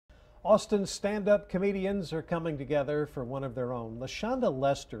Austin's stand-up comedians are coming together for one of their own. LaShonda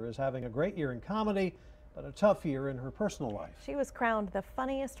Lester is having a great year in comedy, but a tough year in her personal life. She was crowned the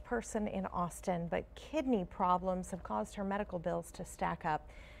funniest person in Austin, but kidney problems have caused her medical bills to stack up.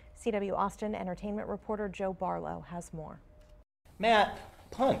 CW Austin entertainment reporter Joe Barlow has more. Matt,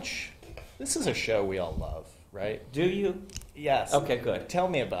 Punch. This is a show we all love, right? Do you? Yes. Okay, good. Tell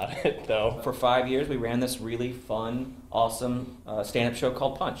me about it, though. For 5 years, we ran this really fun, awesome stand-up show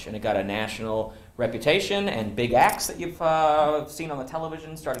called Punch, and it got a national reputation, and big acts that you've seen on the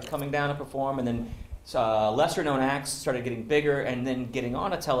television started coming down to perform, and then lesser-known acts started getting bigger and then getting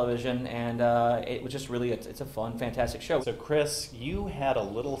on a television, and it was just really, it's a fun, fantastic show. So, Chris, you had a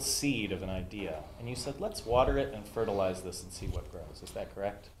little seed of an idea, and you said, let's water it and fertilize this and see what grows. Is that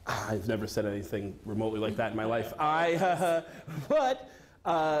correct? I've never said anything remotely like that in my life. But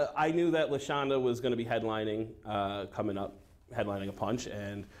I knew that LaShonda was going to be headlining coming up, headlining a Punch,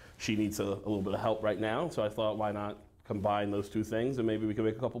 and she needs a little bit of help right now. So I thought, why not combine those two things, and maybe we can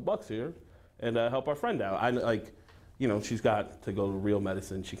make a couple bucks here and help our friend out. She's got to go to real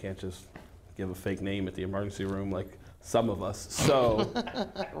medicine. She can't just give a fake name at the emergency room like some of us. So,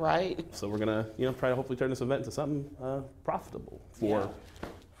 right. So we're gonna, try to hopefully turn this event into something profitable for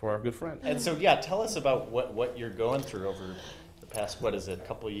our good friend. And so, tell us about what you're going through over the past,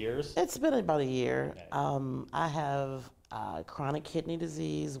 couple of years? It's been about a year. Okay. I have chronic kidney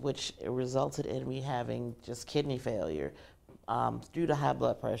disease, which resulted in me having just kidney failure due to high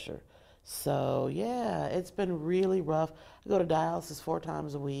blood pressure. So it's been really rough. I go to dialysis 4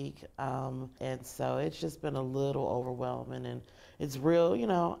 times a week, and so it's just been a little overwhelming, and it's real,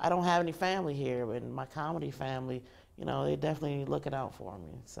 I don't have any family here, but my comedy family, they're definitely looking out for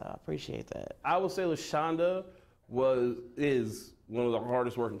me, so I appreciate that. I would say LaShonda is one of the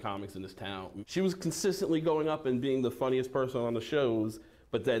hardest working comics in this town. She was consistently going up and being the funniest person on the shows,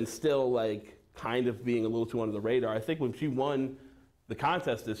 but then still kind of being a little too under the radar. I think when she won the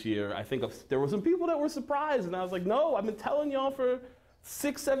contest this year, I think there were some people that were surprised, and I was like, no, I've been telling y'all for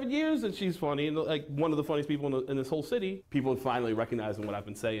 6-7 years that she's funny, and one of the funniest people in this whole city. People are finally recognizing what I've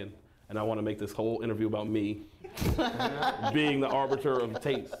been saying, and I want to make this whole interview about me being the arbiter of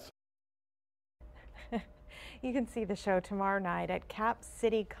taste. You can see the show tomorrow night at Cap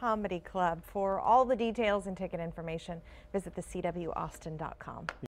City Comedy Club. For all the details and ticket information, visit thecwaustin.com.